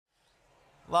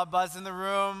A lot of buzz in the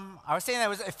room. I was saying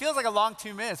that it feels like a long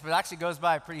 2 minutes, but it actually goes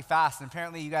by pretty fast. And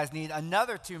apparently you guys need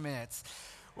another 2 minutes.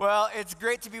 Well, it's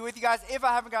great to be with you guys. If I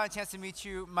haven't gotten a chance to meet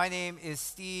you, my name is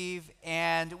Steve,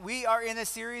 and we are in a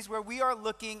series where we are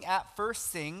looking at first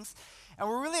things, and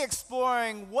we're really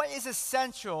exploring what is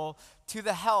essential to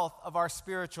the health of our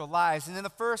spiritual lives. And in the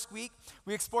first week,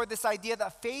 we explored this idea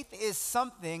that faith is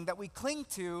something that we cling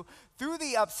to through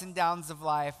the ups and downs of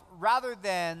life, rather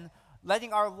than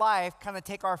letting our life kind of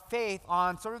take our faith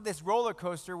on sort of this roller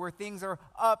coaster where things are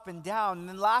up and down. And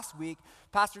then last week,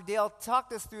 Pastor Dale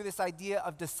talked us through this idea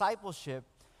of discipleship,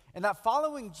 and that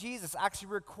following Jesus actually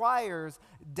requires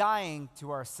dying to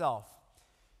ourselves.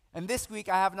 And this week,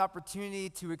 I have an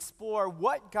opportunity to explore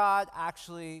what God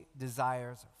actually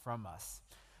desires from us.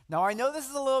 Now, I know this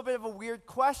is a little bit of a weird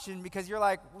question because you're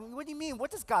like, what do you mean?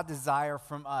 What does God desire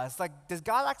from us? Like, does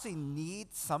God actually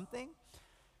need something?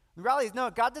 The reality is, no,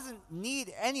 God doesn't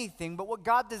need anything, but what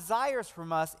God desires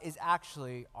from us is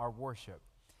actually our worship.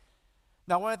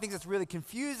 Now, one of the things that's really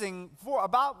confusing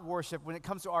about worship when it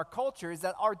comes to our culture is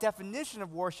that our definition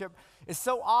of worship is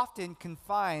so often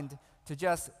confined to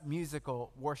just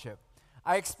musical worship.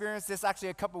 I experienced this actually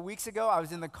a couple weeks ago. I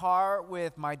was in the car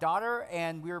with my daughter,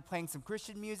 and we were playing some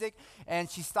Christian music, and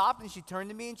she stopped and she turned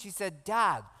to me and she said,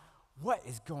 "Dad, what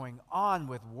is going on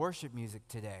with worship music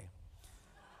today?"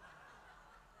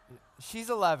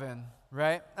 She's 11,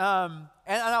 right? And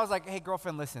I was like, "Hey,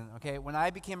 girlfriend, listen, okay? When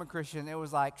I became a Christian, it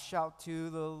was like, shout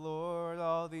to the Lord,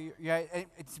 all the..." Yeah,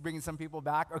 it's bringing some people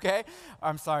back, okay?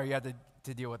 I'm sorry you had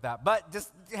to deal with that. But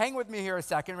just hang with me here a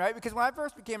second, right? Because when I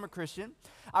first became a Christian,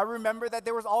 I remember that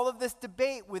there was all of this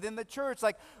debate within the church,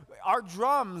 like, are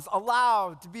drums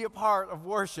allowed to be a part of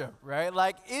worship, right?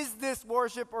 Like, is this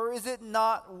worship or is it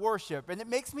not worship? And it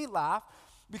makes me laugh,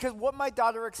 because what my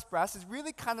daughter expressed is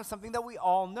really kind of something that we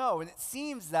all know. And it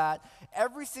seems that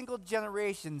every single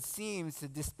generation seems to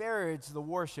disparage the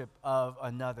worship of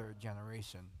another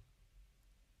generation.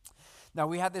 Now,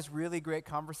 we had this really great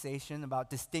conversation about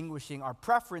distinguishing our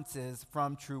preferences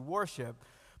from true worship.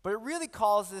 But it really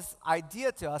calls this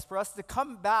idea to us for us to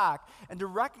come back and to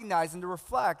recognize and to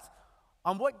reflect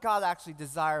on what God actually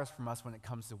desires from us when it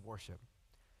comes to worship.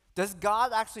 Does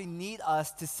God actually need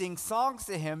us to sing songs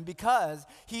to him because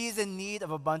he's in need of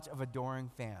a bunch of adoring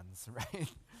fans, right?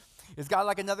 Is God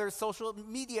like another social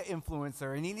media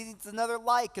influencer and he needs another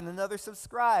like and another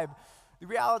subscribe? The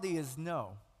reality is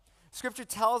no. Scripture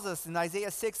tells us in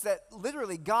Isaiah 6 that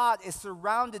literally God is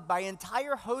surrounded by an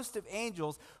entire host of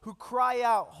angels who cry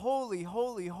out, "Holy,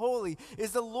 holy, holy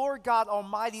is the Lord God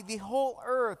Almighty. The whole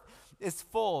earth is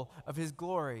full of his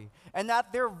glory." And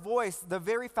at their voice, the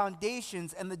very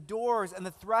foundations and the doors and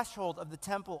the threshold of the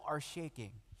temple are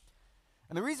shaking.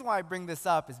 And the reason why I bring this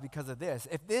up is because of this.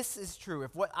 If this is true,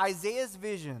 if what Isaiah's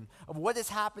vision of what is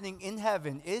happening in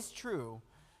heaven is true,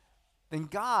 then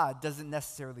God doesn't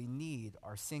necessarily need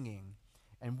our singing,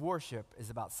 and worship is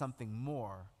about something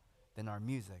more than our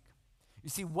music. You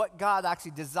see, what God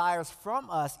actually desires from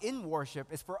us in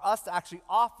worship is for us to actually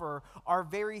offer our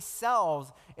very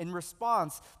selves in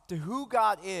response to who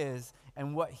God is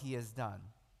and what he has done.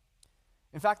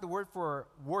 In fact, the word for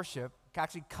worship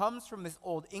actually comes from this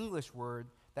old English word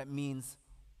that means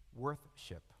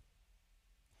worthship.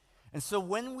 And so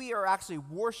when we are actually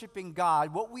worshiping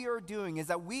God, what we are doing is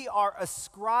that we are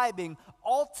ascribing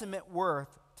ultimate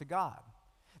worth to God.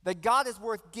 That God is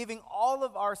worth giving all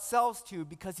of ourselves to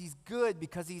because he's good,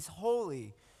 because he's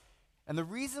holy. And the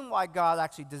reason why God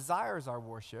actually desires our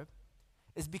worship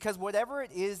is because whatever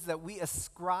it is that we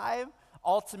ascribe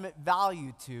ultimate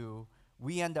value to,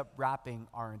 we end up wrapping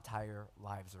our entire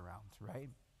lives around, right?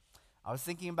 I was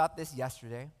thinking about this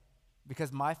yesterday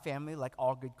because my family, like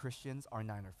all good Christians, are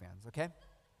Niner fans, okay?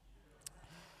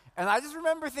 And I just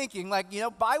remember thinking,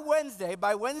 by Wednesday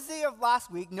of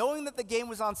last week, knowing that the game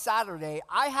was on Saturday,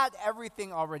 I had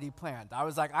everything already planned. I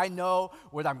was like, I know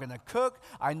what I'm going to cook.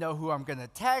 I know who I'm going to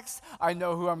text. I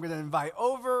know who I'm going to invite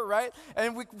over, right?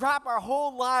 And we wrap our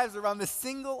whole lives around this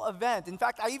single event. In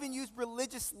fact, I even use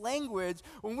religious language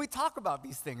when we talk about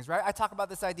these things, right? I talk about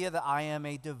this idea that I am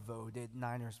a devoted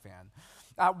Niners fan.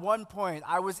 At one point,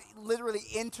 I was literally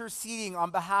interceding on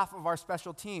behalf of our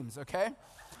special teams, okay?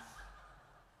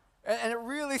 And it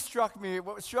really struck me,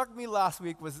 what struck me last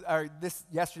week was,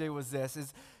 yesterday was this,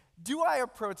 is do I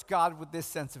approach God with this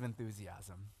sense of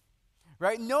enthusiasm?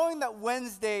 Right? Knowing that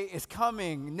Wednesday is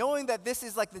coming, knowing that this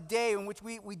is like the day in which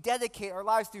we dedicate our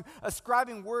lives to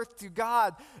ascribing worth to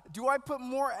God, do I put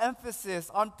more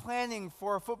emphasis on planning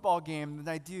for a football game than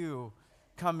I do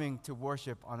coming to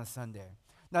worship on a Sunday?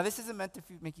 Now, this isn't meant to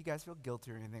make you guys feel guilty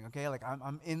or anything, okay? Like,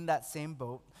 I'm in that same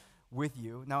boat with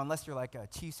you. Now, unless you're like a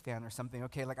Chiefs fan or something,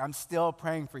 okay, like I'm still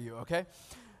praying for you, okay?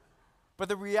 But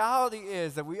the reality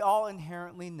is that we all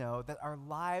inherently know that our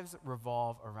lives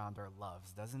revolve around our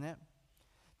loves, doesn't it?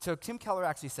 So Tim Keller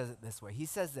actually says it this way. He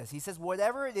says this. He says,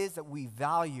 whatever it is that we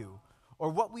value or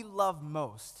what we love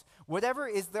most, whatever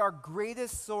is our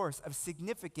greatest source of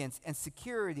significance and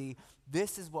security,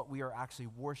 this is what we are actually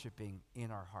worshiping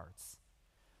in our hearts.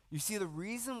 You see, the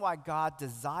reason why God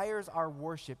desires our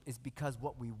worship is because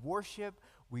what we worship,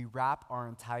 we wrap our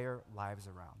entire lives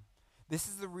around. This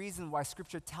is the reason why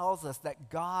Scripture tells us that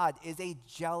God is a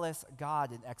jealous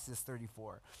God in Exodus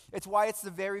 34. It's why it's the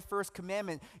very first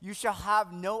commandment, you shall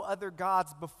have no other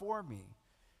gods before me.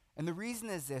 And the reason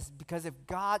is this, because if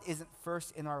God isn't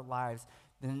first in our lives,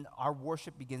 then our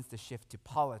worship begins to shift to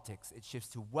politics. It shifts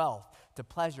to wealth, to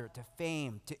pleasure, to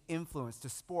fame, to influence, to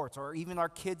sports, or even our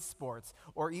kids' sports,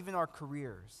 or even our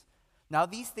careers. Now,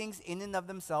 these things in and of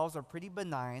themselves are pretty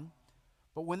benign,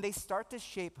 but when they start to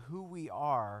shape who we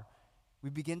are, we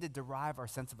begin to derive our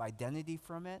sense of identity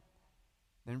from it,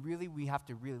 then really we have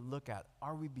to really look at,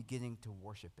 are we beginning to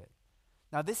worship it?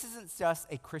 Now, this isn't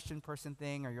just a Christian person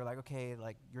thing, or you're like, okay,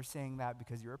 like you're saying that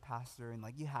because you're a pastor, and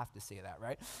like you have to say that,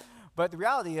 right? But the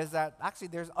reality is that actually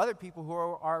there's other people who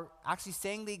are actually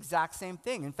saying the exact same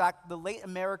thing. In fact, the late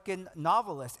American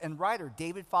novelist and writer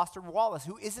David Foster Wallace,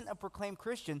 who isn't a proclaimed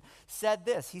Christian, said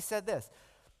this. He said this,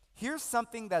 here's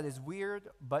something that is weird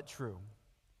but true.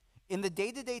 In the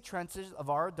day-to-day trenches of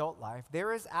our adult life,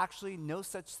 there is actually no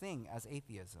such thing as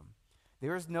atheism.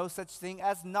 There is no such thing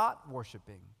as not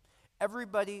worshiping.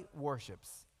 Everybody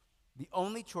worships. The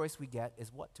only choice we get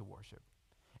is what to worship.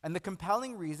 And the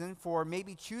compelling reason for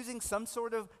maybe choosing some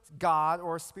sort of God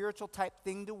or a spiritual type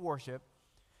thing to worship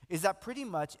is that pretty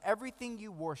much everything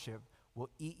you worship will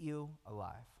eat you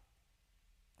alive.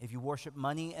 If you worship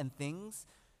money and things,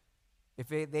 if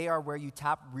they are where you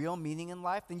tap real meaning in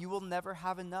life, then you will never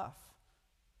have enough.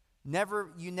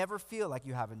 You never feel like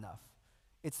you have enough.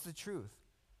 It's the truth.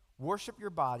 Worship your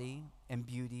body and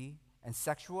beauty and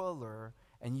sexual allure,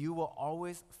 and you will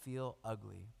always feel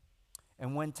ugly.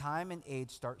 And when time and age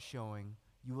start showing,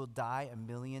 you will die a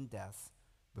million deaths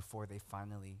before they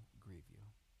finally grieve you.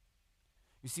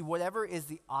 You see, whatever is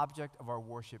the object of our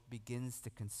worship begins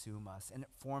to consume us, and it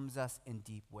forms us in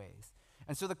deep ways.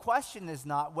 And so the question is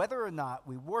not whether or not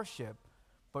we worship,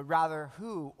 but rather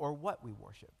who or what we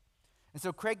worship. And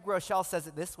so Craig Groeschel says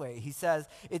it this way. He says,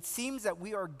 it seems that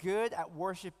we are good at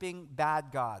worshiping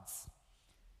bad gods,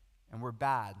 and we're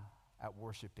bad at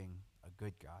worshiping a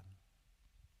good God.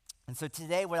 And so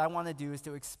today what I want to do is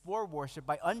to explore worship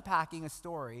by unpacking a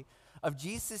story of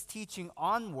Jesus' teaching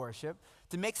on worship,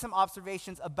 to make some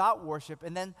observations about worship,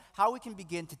 and then how we can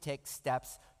begin to take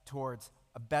steps towards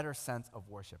a better sense of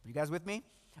worship. Are you guys with me?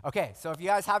 Okay, so if you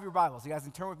guys have your Bibles, you guys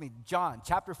can turn with me to John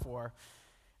chapter 4.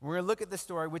 We're going to look at this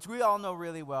story, which we all know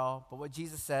really well, but what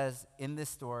Jesus says in this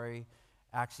story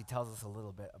actually tells us a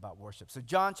little bit about worship. So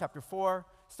John chapter 4,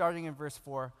 starting in verse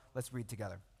 4, let's read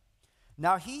together.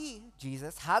 Now he,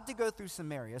 Jesus, had to go through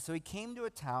Samaria, so he came to a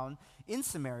town in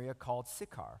Samaria called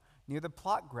Sychar, near the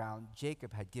plot ground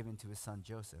Jacob had given to his son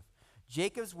Joseph.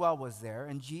 Jacob's well was there,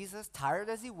 and Jesus, tired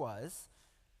as he was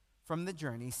from the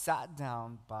journey, sat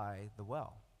down by the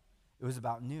well. It was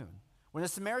about noon. When a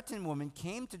Samaritan woman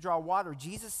came to draw water,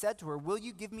 Jesus said to her, "Will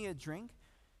you give me a drink?"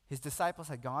 His disciples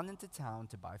had gone into town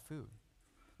to buy food.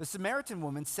 The Samaritan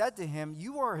woman said to him,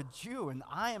 "You are a Jew, and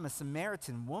I am a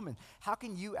Samaritan woman. How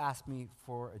can you ask me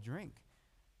for a drink?"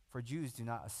 For Jews do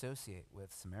not associate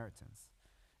with Samaritans.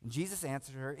 And Jesus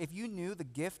answered her, "If you knew the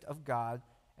gift of God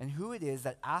and who it is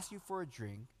that asks you for a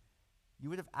drink, you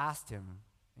would have asked him,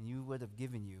 and you would have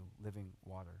given you living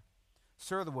water."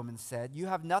 "Sir," the woman said, "you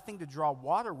have nothing to draw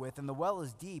water with, and the well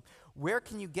is deep. Where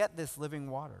can you get this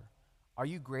living water? Are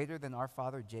you greater than our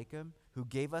father Jacob, who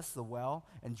gave us the well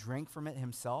and drank from it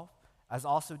himself, as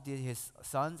also did his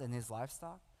sons and his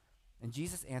livestock?" And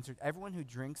Jesus answered, "Everyone who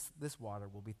drinks this water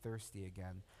will be thirsty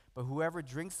again, but whoever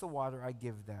drinks the water I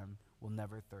give them will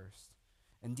never thirst.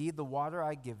 Indeed, the water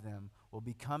I give them will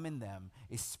become in them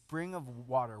a spring of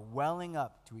water welling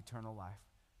up to eternal life."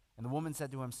 And the woman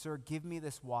said to him, "Sir, give me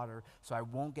this water so I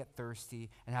won't get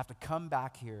thirsty and have to come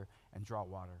back here and draw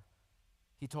water."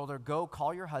 He told her, "Go,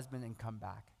 call your husband and come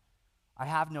back." "I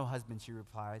have no husband," she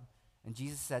replied. And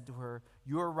Jesus said to her,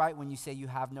 "You are right when you say you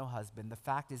have no husband. The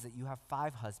fact is that you have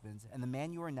 5 husbands, and the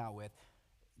man you are now with,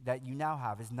 that you now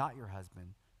have, is not your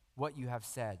husband. What you have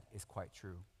said is quite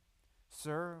true."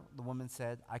 "Sir," the woman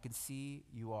said, "I can see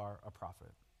you are a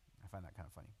prophet." I find that kind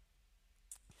of funny.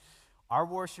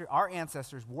 Our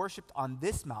ancestors worshipped on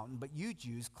this mountain, but you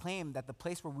Jews claim that the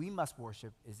place where we must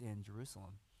worship is in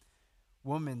Jerusalem."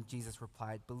 "Woman," Jesus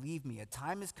replied, "believe me, a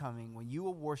time is coming when you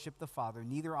will worship the Father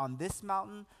neither on this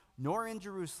mountain nor in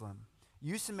Jerusalem.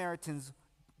 You Samaritans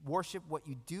worship what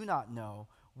you do not know.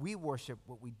 We worship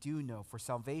what we do know, for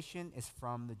salvation is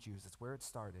from the Jews." That's where it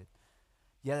started.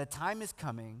 "Yet a time is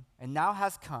coming, and now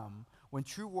has come, when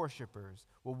true worshipers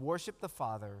will worship the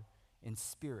Father in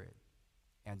spirit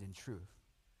and in truth.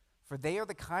 For they are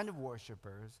the kind of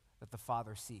worshipers that the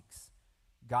Father seeks.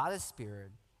 God is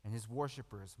spirit, and his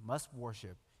worshipers must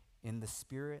worship in the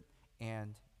spirit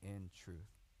and in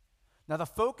truth." Now, the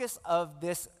focus of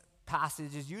this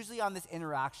passage is usually on this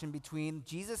interaction between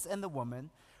Jesus and the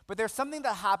woman, but there's something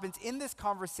that happens in this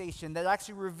conversation that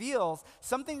actually reveals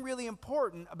something really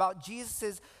important about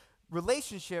Jesus'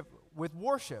 relationship with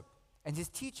worship and his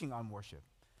teaching on worship.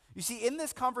 You see, in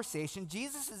this conversation,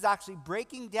 Jesus is actually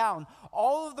breaking down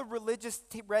all of the religious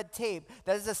red tape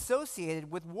that is associated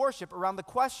with worship around the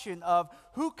question of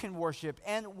who can worship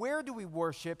and where do we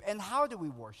worship and how do we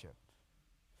worship.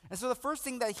 And so the first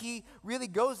thing that he really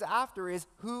goes after is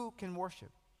who can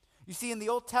worship. You see, in the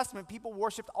Old Testament, people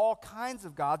worshiped all kinds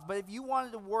of gods, but if you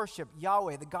wanted to worship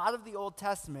Yahweh, the God of the Old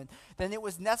Testament, then it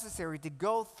was necessary to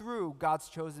go through God's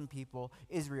chosen people,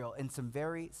 Israel, in some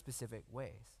very specific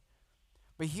ways.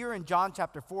 But here in John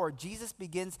chapter 4, Jesus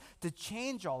begins to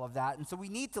change all of that, and so we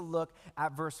need to look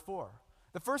at verse 4.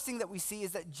 The first thing that we see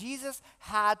is that Jesus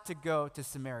had to go to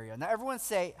Samaria. Now, everyone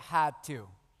say, had to.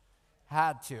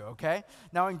 Had to, okay?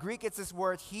 Now, in Greek, it's this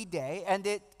word, hide, and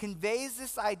it conveys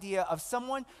this idea of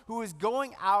someone who is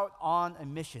going out on a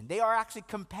mission. They are actually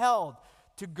compelled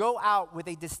to go out with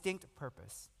a distinct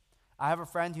purpose. I have a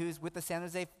friend who's with the San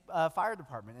Jose Fire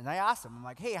Department, and I asked him, I'm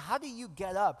like, "Hey, how do you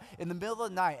get up in the middle of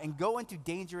the night and go into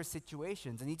dangerous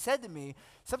situations?" And he said to me,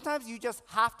 "Sometimes you just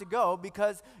have to go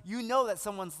because you know that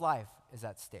someone's life is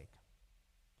at stake."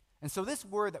 And so this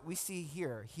word that we see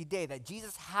here, hide, that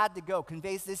Jesus had to go,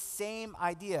 conveys this same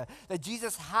idea, that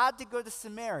Jesus had to go to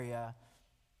Samaria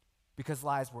because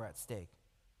lives were at stake.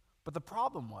 But the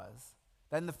problem was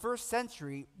that in the first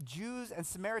century, Jews and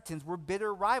Samaritans were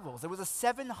bitter rivals. There was a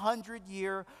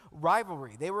 700-year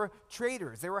rivalry. They were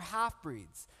traitors. They were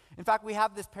half-breeds. In fact, we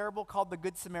have this parable called the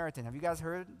Good Samaritan. Have you guys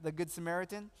heard the Good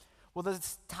Samaritan? Well, the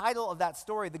title of that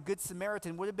story, the Good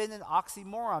Samaritan, would have been an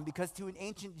oxymoron because to an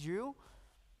ancient Jew,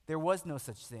 there was no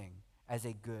such thing as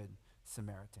a good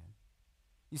Samaritan.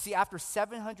 You see, after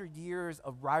 700 years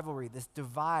of rivalry, this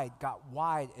divide got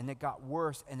wide and it got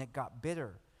worse and it got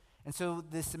bitter. And so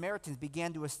the Samaritans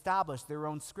began to establish their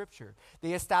own scripture.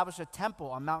 They established a temple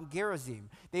on Mount Gerizim.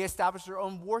 They established their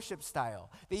own worship style.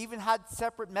 They even had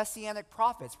separate messianic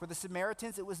prophets. For the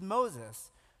Samaritans, it was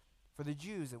Moses. For the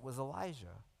Jews, it was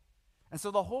Elijah. And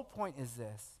so the whole point is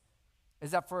this,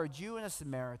 is that for a Jew and a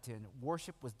Samaritan,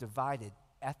 worship was divided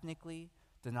ethnically,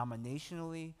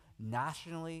 denominationally,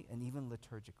 nationally, and even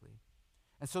liturgically.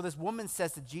 And so this woman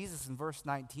says to Jesus in verse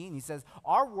 19, he says,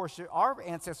 our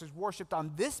ancestors worshipped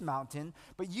on this mountain,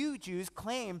 but you Jews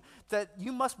claim that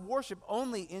you must worship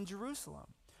only in Jerusalem.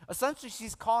 Essentially,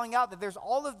 she's calling out that there's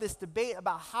all of this debate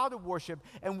about how to worship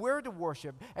and where to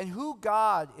worship and who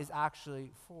God is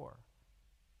actually for.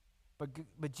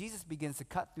 But Jesus begins to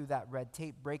cut through that red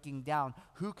tape, breaking down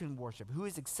who can worship, who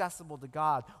is accessible to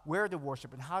God, where to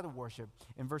worship, and how to worship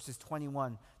in verses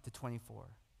 21 to 24.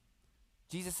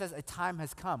 Jesus says a time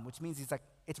has come, which means he's like,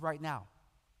 it's right now.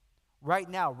 Right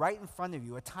now, right in front of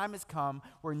you, a time has come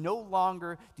where no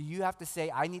longer do you have to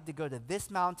say, I need to go to this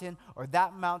mountain or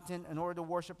that mountain in order to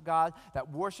worship God.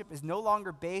 That worship is no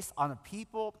longer based on a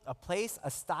people, a place, a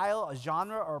style, a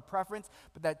genre, or a preference,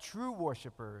 but that true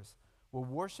worshipers will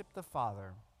worship the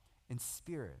Father in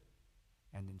spirit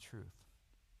and in truth.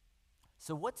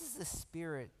 So what does the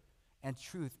spirit and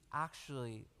truth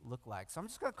actually look like? So I'm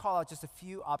just going to call out just a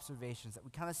few observations that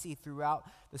we kind of see throughout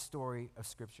the story of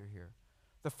Scripture here.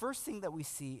 The first thing that we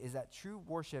see is that true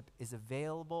worship is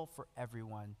available for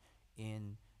everyone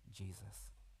in Jesus.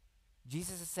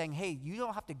 Jesus is saying, hey, you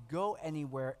don't have to go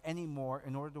anywhere anymore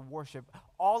in order to worship.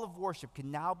 All of worship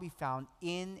can now be found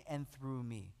in and through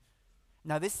me.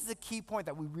 Now, this is a key point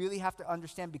that we really have to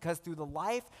understand because through the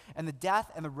life and the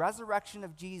death and the resurrection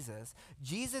of Jesus,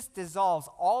 Jesus dissolves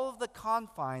all of the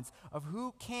confines of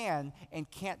who can and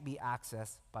can't be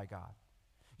accessed by God.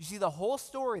 You see, the whole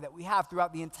story that we have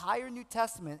throughout the entire New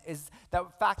Testament is the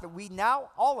fact that we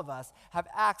now, all of us, have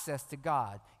access to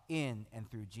God in and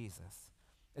through Jesus.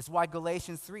 It's why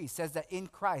Galatians 3 says that in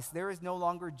Christ there is no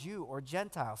longer Jew or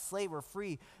Gentile, slave or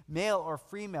free, male or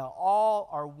female. All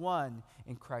are one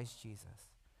in Christ Jesus.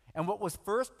 And what was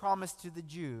first promised to the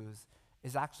Jews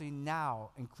is actually now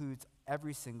includes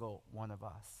every single one of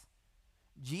us.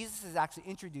 Jesus is actually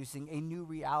introducing a new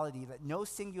reality that no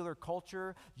singular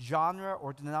culture, genre,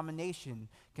 or denomination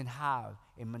can have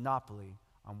a monopoly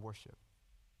on worship.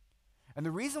 And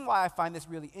the reason why I find this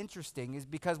really interesting is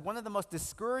because one of the most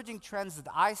discouraging trends that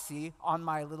I see on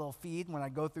my little feed when I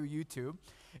go through YouTube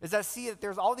is I see that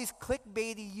there's all these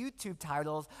clickbaity YouTube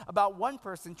titles about one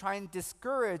person trying to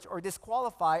discourage or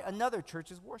disqualify another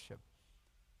church's worship.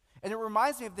 And it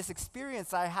reminds me of this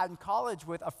experience I had in college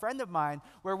with a friend of mine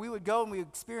where we would go and we would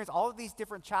experience all of these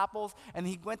different chapels, and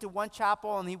he went to one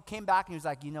chapel and he came back and he was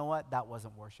like, you know what, that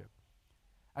wasn't worship.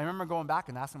 I remember going back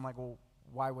and asking him, like, well,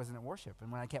 why wasn't it worship? And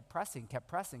when I kept pressing,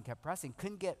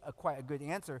 couldn't get quite a good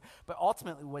answer. But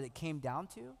ultimately what it came down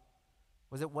to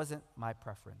was it wasn't my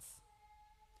preference.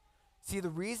 See, the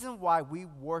reason why we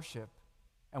worship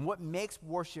and what makes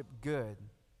worship good,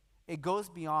 it goes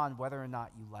beyond whether or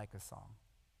not you like a song.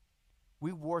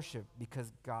 We worship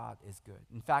because God is good.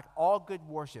 In fact, all good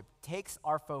worship takes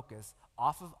our focus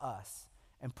off of us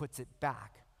and puts it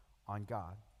back on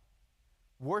God.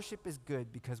 Worship is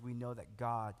good because we know that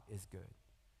God is good.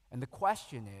 And the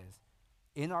question is,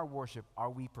 in our worship, are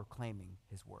we proclaiming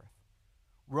his worth?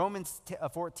 Romans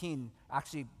 14,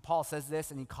 actually, Paul says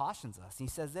this and he cautions us. He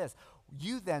says this,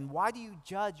 you then, why do you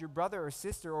judge your brother or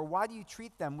sister, or why do you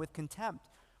treat them with contempt?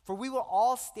 For we will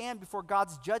all stand before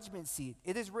God's judgment seat.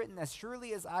 It is written, as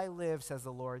surely as I live, says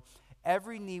the Lord,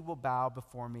 every knee will bow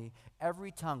before me,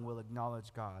 every tongue will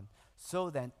acknowledge God. So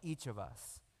then, each of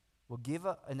us will give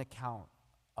an account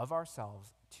of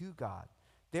ourselves to God.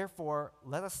 Therefore,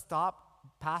 let us stop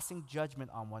passing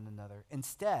judgment on one another.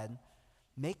 Instead,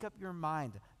 make up your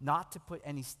mind not to put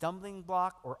any stumbling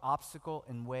block or obstacle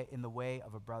in the way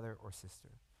of a brother or sister.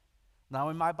 Now,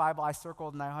 in my Bible, I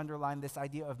circled and I underlined this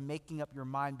idea of making up your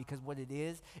mind because what it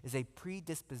is a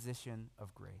predisposition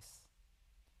of grace.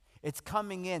 It's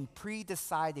coming in,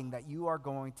 pre-deciding that you are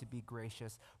going to be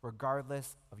gracious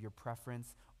regardless of your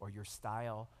preference or your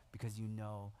style because you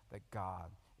know that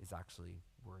God is actually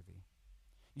worthy.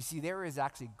 You see, there is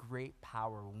actually great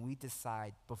power when we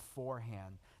decide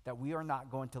beforehand that we are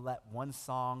not going to let one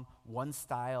song, one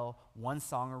style, one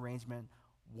song arrangement,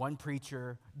 one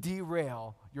preacher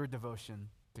derail your devotion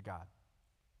to God.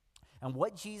 And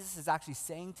what Jesus is actually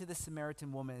saying to the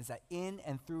Samaritan woman is that in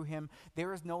and through him,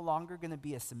 there is no longer going to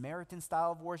be a Samaritan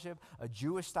style of worship, a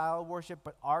Jewish style of worship,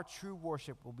 but our true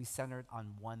worship will be centered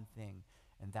on one thing,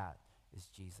 and that is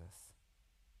Jesus.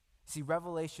 See,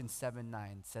 Revelation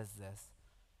 7:9 says this.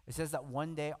 It says that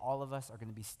one day all of us are going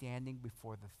to be standing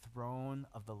before the throne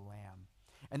of the Lamb,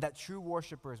 and that true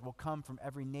worshipers will come from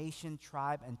every nation,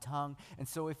 tribe, and tongue. And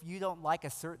so if you don't like a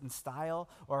certain style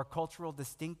or a cultural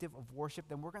distinctive of worship,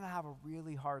 then we're going to have a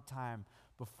really hard time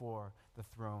before the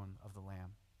throne of the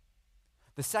Lamb.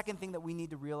 The second thing that we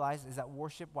need to realize is that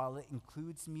worship, while it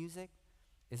includes music,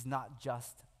 is not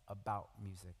just about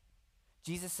music.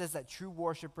 Jesus says that true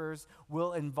worshipers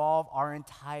will involve our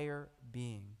entire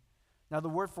being. Now, the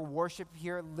word for worship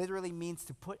here literally means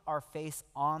to put our face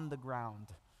on the ground.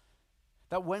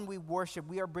 That when we worship,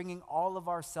 we are bringing all of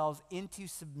ourselves into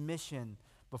submission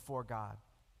before God.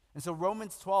 And so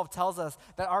Romans 12 tells us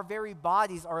that our very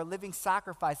bodies are a living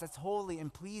sacrifice that's holy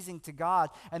and pleasing to God,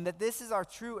 and that this is our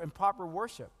true and proper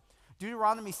worship.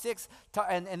 Deuteronomy 6,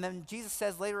 and then Jesus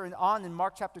says later on in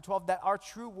Mark chapter 12 that our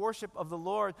true worship of the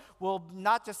Lord will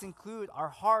not just include our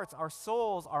hearts, our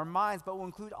souls, our minds, but will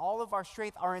include all of our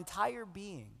strength, our entire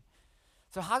being.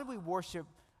 So how do we worship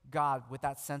God with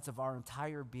that sense of our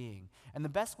entire being? And the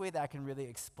best way that I can really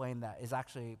explain that is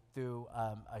actually through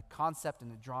a concept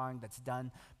and a drawing that's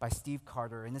done by Steve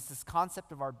Carter. And it's this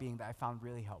concept of our being that I found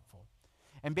really helpful.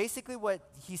 And basically what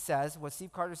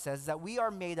Steve Carter says, is that we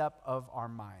are made up of our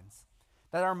minds.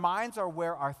 That our minds are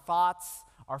where our thoughts,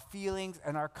 our feelings,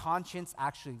 and our conscience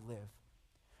actually live.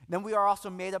 Then we are also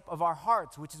made up of our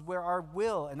hearts, which is where our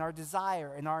will and our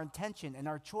desire and our intention and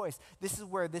our choice, this is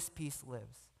where this piece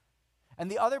lives. And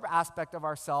the other aspect of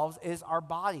ourselves is our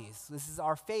bodies. This is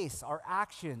our face, our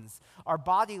actions, our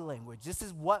body language. This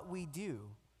is what we do.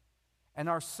 And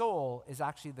our soul is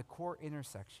actually the core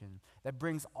intersection that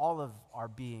brings all of our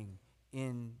being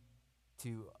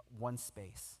into one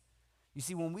space. You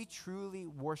see, when we truly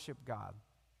worship God,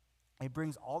 it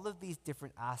brings all of these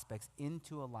different aspects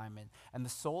into alignment, and the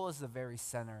soul is the very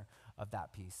center of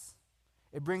that piece.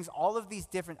 It brings all of these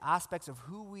different aspects of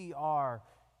who we are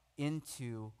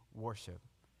into worship.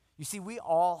 You see, we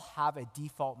all have a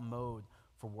default mode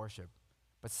for worship,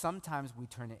 but sometimes we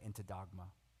turn it into dogma.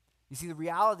 You see, the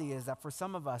reality is that for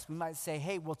some of us, we might say,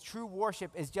 hey, well, true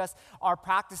worship is just our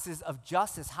practices of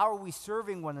justice. How are we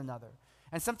serving one another?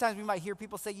 And sometimes we might hear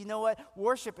people say, you know what?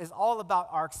 Worship is all about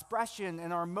our expression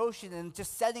and our emotion and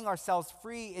just setting ourselves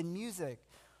free in music.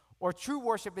 Or true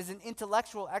worship is an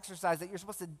intellectual exercise that you're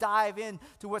supposed to dive in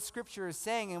to what Scripture is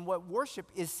saying. And what worship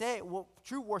is saying, what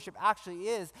true worship actually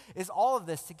is all of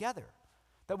this together.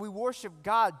 That we worship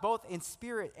God both in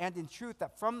spirit and in truth,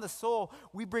 that from the soul,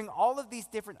 we bring all of these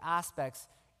different aspects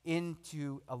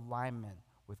into alignment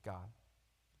with God.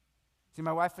 See,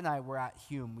 my wife and I were at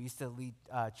Hume. We used to lead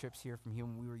trips here from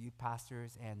Hume when we were youth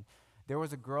pastors, and there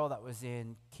was a girl that was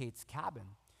in Kate's cabin.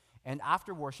 And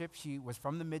after worship, she was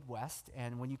from the Midwest,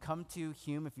 and when you come to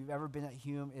Hume, if you've ever been at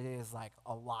Hume, it is like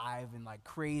alive and like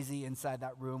crazy inside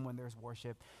that room when there's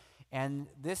worship. And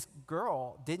this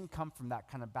girl didn't come from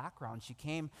that kind of background. She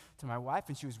came to my wife,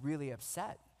 and she was really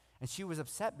upset. And she was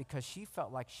upset because she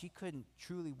felt like she couldn't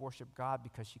truly worship God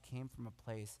because she came from a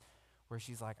place where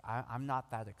she's like, I'm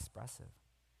not that expressive.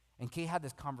 And Kate had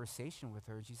this conversation with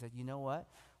her, and she said, you know what?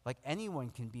 Like, anyone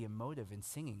can be emotive in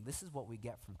singing. This is what we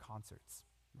get from concerts,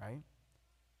 right?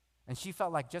 And she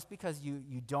felt like just because you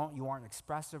aren't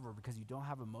expressive or because you don't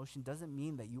have emotion doesn't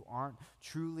mean that you aren't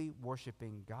truly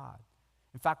worshiping God.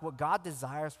 In fact, what God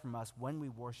desires from us when we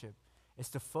worship is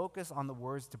to focus on the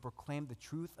words to proclaim the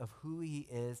truth of who he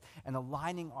is and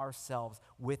aligning ourselves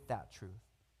with that truth.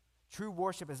 True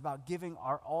worship is about giving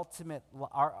our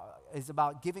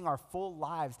full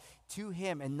lives to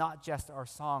him, and not just our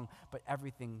song, but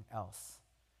everything else.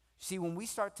 See, when we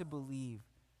start to believe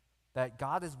that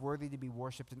God is worthy to be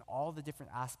worshiped in all the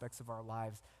different aspects of our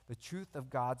lives, the truth of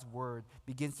God's word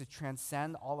begins to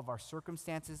transcend all of our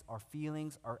circumstances, our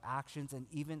feelings, our actions, and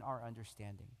even our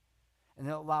understanding. And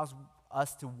it allows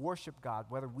us to worship God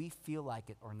whether we feel like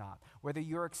it or not, whether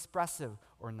you're expressive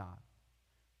or not.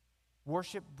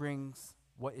 Worship brings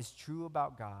what is true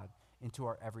about God into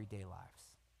our everyday lives.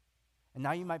 And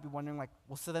now you might be wondering, like,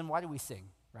 well, so then why do we sing,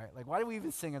 right? Like, why do we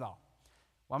even sing at all?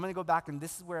 Well, I'm going to go back, and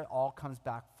this is where it all comes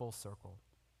back full circle.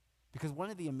 Because one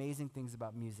of the amazing things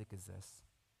about music is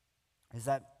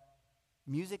that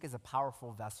music is a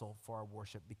powerful vessel for our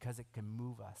worship because it can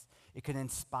move us. It can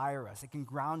inspire us. It can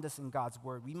ground us in God's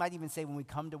word. We might even say when we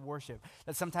come to worship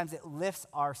that sometimes it lifts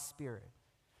our spirit.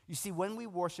 You see, when we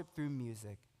worship through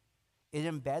music, it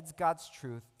embeds God's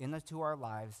truth into our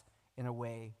lives in a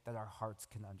way that our hearts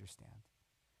can understand.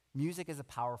 Music is a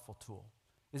powerful tool.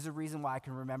 This is the reason why I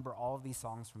can remember all of these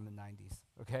songs from the 90s,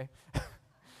 okay?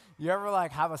 You ever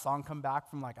like have a song come back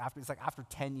from after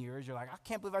 10 years, you're like, I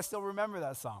can't believe I still remember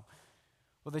that song.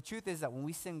 Well, the truth is that when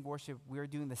we sing worship, we are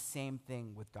doing the same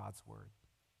thing with God's word.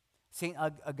 St.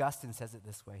 Augustine says it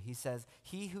this way. He says,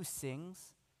 he who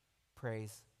sings,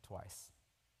 prays twice.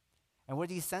 And what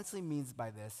he essentially means by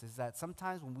this is that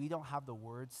sometimes when we don't have the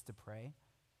words to pray,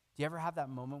 do you ever have that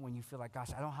moment when you feel like, gosh,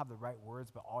 I don't have the right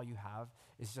words, but all you have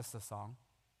is just a song?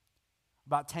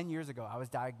 About 10 years ago, I was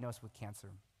diagnosed with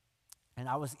cancer. And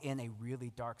I was in a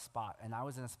really dark spot. And I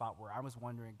was in a spot where I was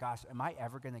wondering, gosh, am I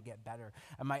ever going to get better?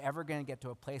 Am I ever going to get to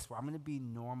a place where I'm going to be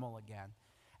normal again?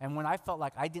 And when I felt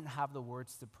like I didn't have the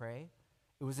words to pray,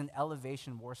 it was an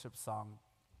elevation worship song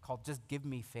called Just Give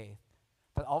Me Faith.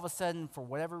 But all of a sudden, for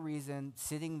whatever reason,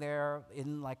 sitting there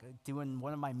in doing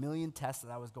one of my million tests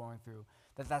that I was going through,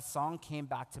 that song came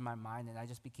back to my mind, and I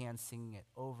just began singing it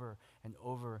over and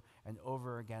over and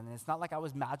over again. And it's not like I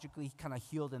was magically kind of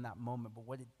healed in that moment, but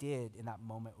what it did in that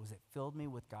moment was it filled me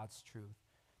with God's truth,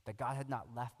 that God had not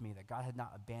left me, that God had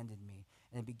not abandoned me,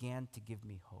 and it began to give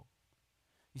me hope.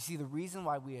 You see, the reason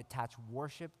why we attach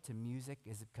worship to music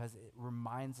is because it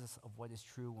reminds us of what is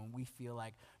true when we feel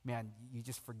like, man, you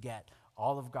just forget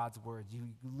all of God's words. You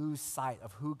lose sight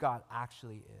of who God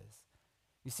actually is.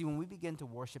 You see, when we begin to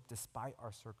worship despite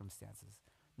our circumstances,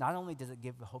 not only does it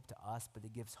give hope to us, but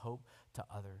it gives hope to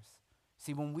others.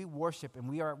 See, when we worship and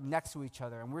we are next to each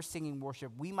other and we're singing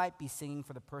worship, we might be singing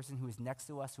for the person who is next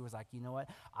to us who is like, you know what,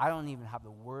 I don't even have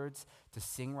the words to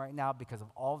sing right now because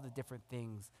of all the different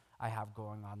things I have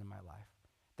going on in my life.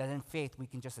 That in faith, we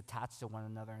can just attach to one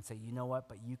another and say, you know what,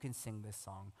 but you can sing this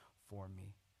song for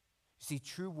me. See,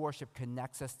 true worship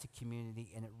connects us to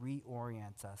community, and it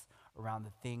reorients us around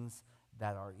the things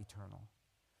that are eternal.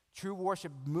 True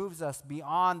worship moves us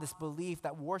beyond this belief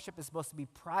that worship is supposed to be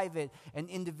private and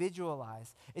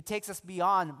individualized. It takes us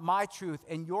beyond my truth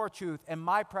and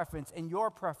my preference and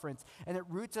your preference, and it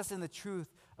roots us in the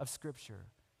truth of Scripture.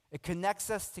 It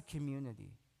connects us to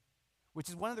community, which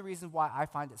is one of the reasons why I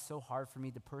find it so hard for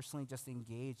me to personally just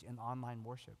engage in online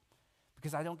worship,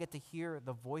 because I don't get to hear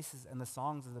the voices and the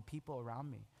songs of the people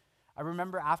around me. I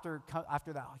remember after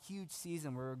that huge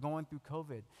season where we were going through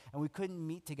COVID and we couldn't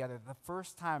meet together, the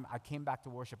first time I came back to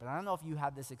worship, and I don't know if you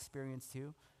had this experience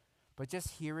too, but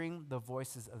just hearing the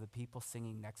voices of the people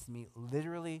singing next to me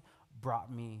literally brought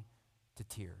me to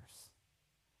tears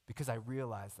because I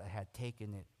realized I had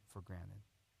taken it for granted.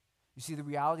 You see, the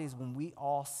reality is when we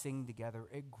all sing together,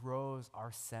 it grows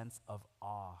our sense of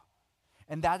awe.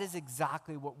 And that is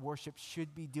exactly what worship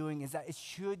should be doing, is that it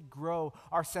should grow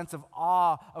our sense of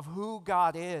awe of who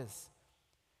God is.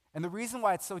 And the reason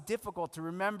why it's so difficult to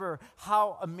remember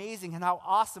how amazing and how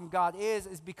awesome God is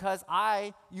because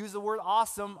I use the word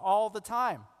awesome all the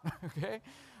time, okay?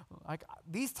 Like,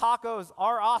 these tacos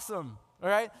are awesome, all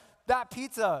right? That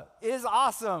pizza is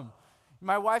awesome.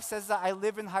 My wife says that I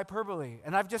live in hyperbole,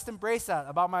 and I've just embraced that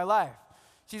about my life.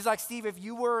 She's like, Steve, if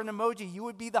you were an emoji, you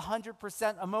would be the 100%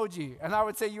 emoji. And I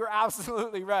would say, you're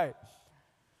absolutely right.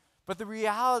 But the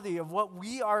reality of what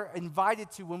we are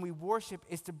invited to when we worship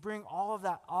is to bring all of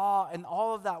that awe and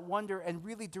all of that wonder and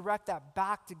really direct that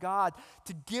back to God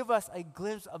to give us a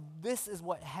glimpse of this is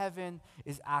what heaven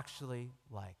is actually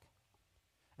like.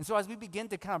 And so as we begin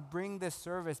to kind of bring this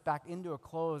service back into a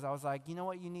close, I was like, you know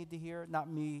what you need to hear? Not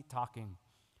me talking.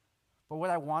 But what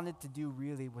I wanted to do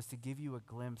really was to give you a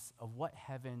glimpse of what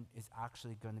heaven is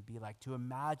actually going to be like, to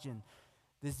imagine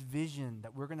this vision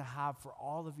that we're going to have for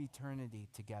all of eternity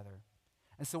together.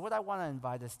 And so what I want to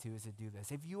invite us to is to do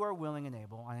this. If you are willing and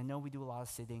able, and I know we do a lot of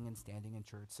sitting and standing in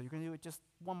church, so you're going to do it just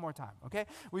one more time, okay?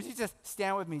 Would you just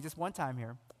stand with me just one time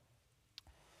here?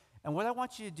 And what I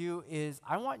want you to do is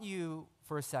I want you,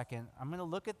 for a second, I'm going to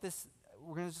look at this,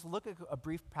 we're going to just look at a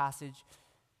brief passage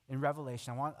in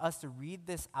Revelation. I want us to read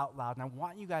this out loud, and I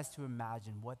want you guys to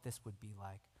imagine what this would be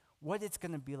like, what it's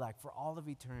going to be like for all of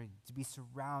eternity to be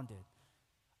surrounded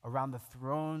around the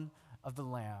throne of the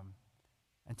Lamb,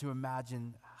 and to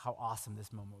imagine how awesome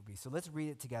this moment would be. So let's read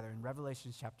it together in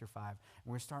Revelation chapter 5, and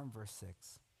we're starting verse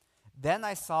 6. Then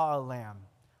I saw a lamb,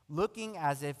 looking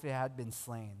as if it had been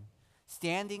slain,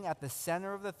 standing at the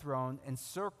center of the throne,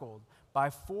 encircled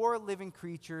by 4 living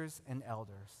creatures and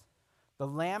elders. The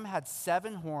lamb had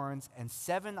 7 horns and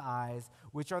 7 eyes,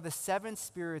 which are the 7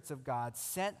 spirits of God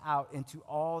sent out into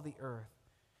all the earth.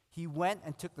 He went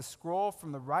and took the scroll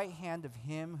from the right hand of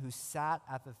him who sat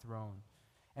at the throne.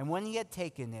 And when he had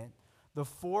taken it, the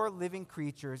 4 living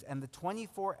creatures and the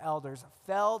 24 elders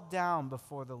fell down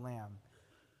before the Lamb.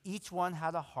 Each one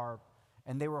had a harp,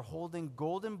 and they were holding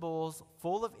golden bowls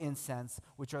full of incense,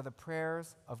 which are the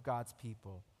prayers of God's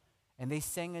people. And they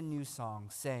sang a new song,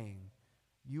 saying,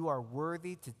 "You are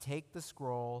worthy to take the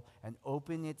scroll and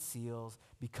open its seals,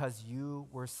 because you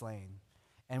were slain.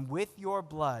 And with your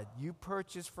blood you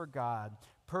purchased for God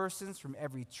persons from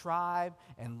every tribe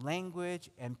and language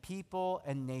and people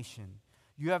and nation.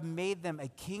 You have made them a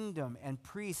kingdom and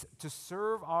priests to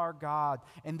serve our God,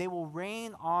 and they will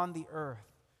reign on the earth."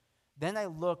 Then I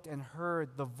looked and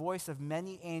heard the voice of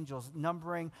many angels,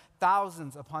 numbering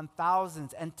thousands upon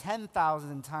thousands and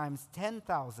 10,000 times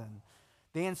 10,000.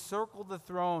 They encircled the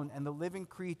throne and the living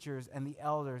creatures and the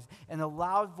elders. In a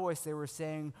loud voice they were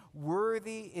saying,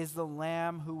 "Worthy is the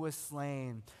Lamb who was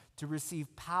slain to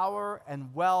receive power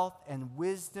and wealth and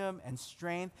wisdom and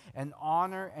strength and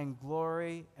honor and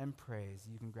glory and praise."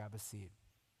 You can grab a seat.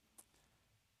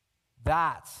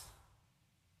 That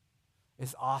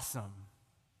is awesome.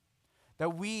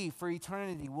 That we, for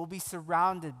eternity, will be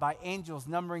surrounded by angels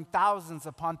numbering thousands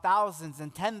upon thousands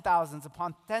and 10,000s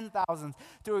upon 10,000s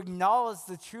to acknowledge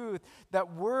the truth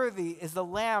that worthy is the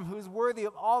Lamb who is worthy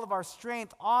of all of our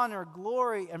strength, honor,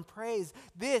 glory, and praise.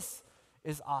 This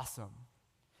is awesome.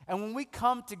 And when we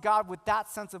come to God with that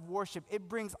sense of worship, it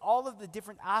brings all of the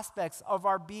different aspects of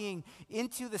our being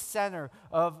into the center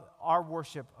of our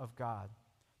worship of God.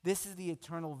 This is the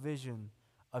eternal vision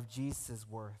of Jesus'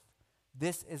 worth.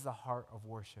 This is the heart of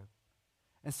worship.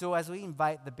 And so as we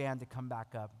invite the band to come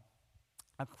back up,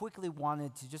 I quickly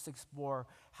wanted to just explore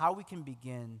how we can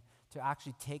begin to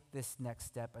actually take this next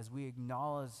step as we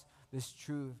acknowledge this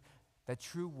truth, that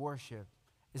true worship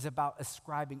is about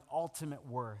ascribing ultimate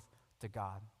worth to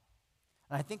God.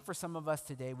 And I think for some of us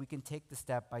today, we can take the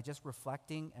step by just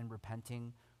reflecting and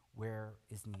repenting where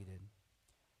is needed.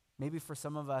 Maybe for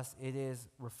some of us, it is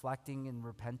reflecting and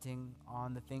repenting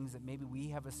on the things that maybe we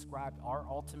have ascribed our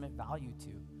ultimate value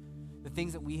to. The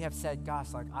things that we have said,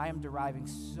 gosh, like I am deriving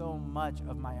so much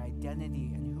of my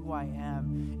identity and who I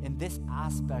am in this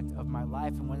aspect of my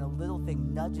life. And when a little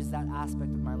thing nudges that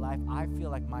aspect of my life, I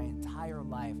feel like my entire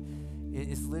life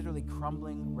is literally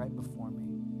crumbling right before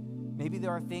me. Maybe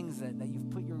there are things that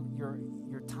you've put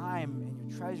your time and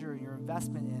your treasure and your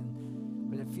investment in,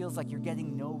 but it feels like you're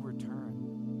getting no return.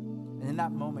 And in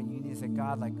that moment, you need to say,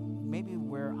 God, like maybe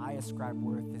where I ascribe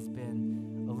worth has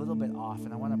been a little bit off,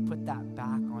 and I want to put that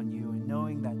back on you. And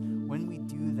knowing that when we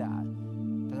do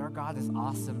that our God is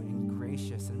awesome and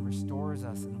gracious and restores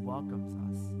us and welcomes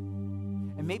us.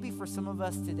 And maybe for some of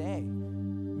us today,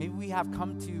 maybe we have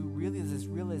come to really this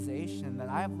realization that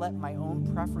I have let my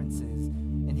own preferences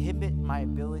inhibit my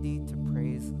ability to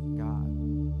praise God.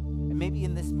 And maybe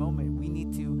in this moment, we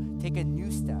need to take a new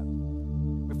step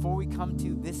before we come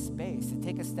to this space, to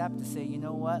take a step to say, you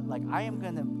know what, like I am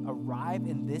going to arrive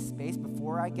in this space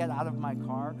before I get out of my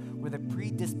car with a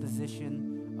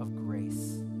predisposition of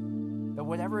grace. That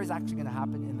whatever is actually going to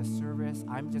happen in the service,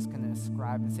 I'm just going to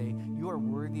ascribe and say, you are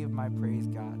worthy of my praise,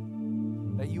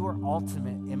 God. That you are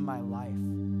ultimate in my life.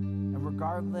 And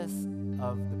regardless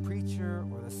of the preacher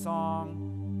or the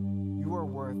song, you are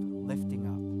worth lifting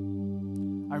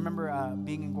up. I remember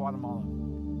being in Guatemala.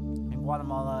 In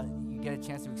Guatemala, you get a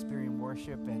chance to experience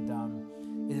worship, and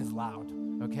it is loud,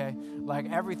 okay?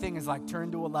 Like everything is like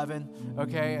turned to 11,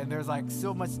 okay? And there's like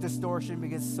so much distortion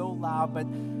because it's so loud. But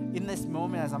in this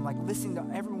moment, as I'm like listening to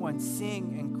everyone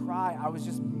sing and cry, I was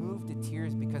just moved to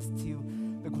tears because to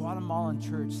the Guatemalan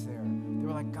church there, they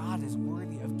were like, God is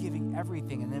worthy of giving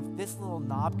everything. And if this little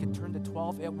knob could turn to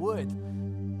 12, it would,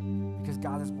 because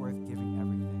God is worth giving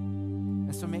everything.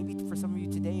 And so maybe for some of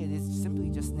you today, it is simply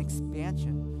just an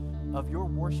expansion of your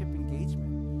worship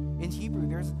engagement. In Hebrew,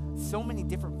 there's so many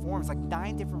different forms, like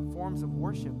 9 different forms of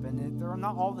worship, and they're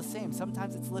not all the same.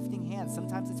 Sometimes it's lifting hands,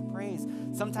 sometimes it's praise,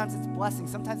 sometimes it's blessing,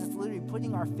 sometimes it's literally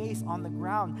putting our face on the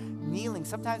ground, kneeling,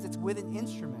 sometimes it's with an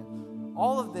instrument.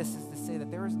 All of this is to say that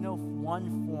there is no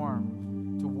one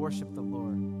form to worship the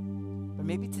Lord. But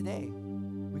maybe today,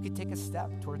 we could take a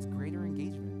step towards greater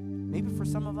engagement. Maybe for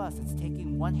some of us, it's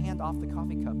taking one hand off the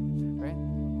coffee cup, right?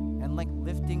 And like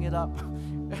lifting it up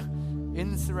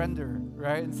in surrender,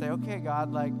 right? And say, okay,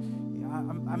 God, like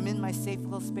I'm in my safe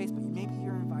little space, but maybe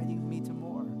you're inviting me to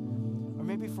more. Or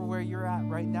maybe for where you're at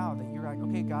right now, that you're like,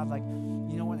 okay, God, like,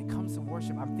 you know, when it comes to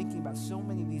worship, I'm thinking about so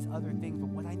many of these other things, but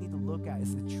what I need to look at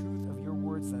is the truth of your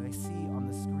words that I see on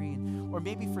the screen. Or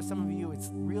maybe for some of you, it's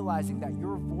realizing that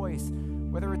your voice,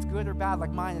 whether it's good or bad,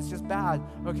 like mine, it's just bad,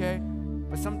 okay?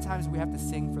 But sometimes we have to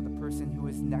sing for the person who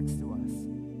is next to us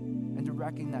and to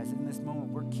recognize that in this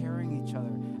moment, we're carrying each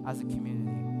other as a community.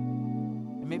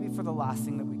 And maybe for the last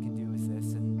thing that we can do is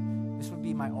this, and this would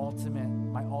be my ultimate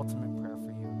prayer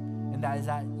for you, and that is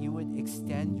that you would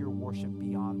extend your worship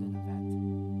beyond an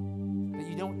event. That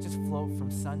you don't just float from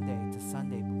Sunday to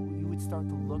Sunday, but you would start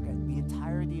to look at the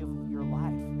entirety of your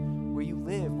life, where you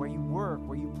live, where you work,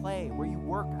 where you play, where you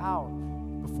work out,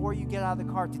 before you get out of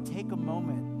the car, to take a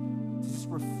moment to just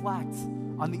reflect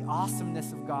on the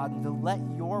awesomeness of God and to let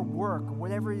your work,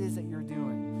 whatever it is that you're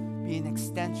doing, be an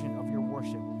extension of your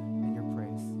worship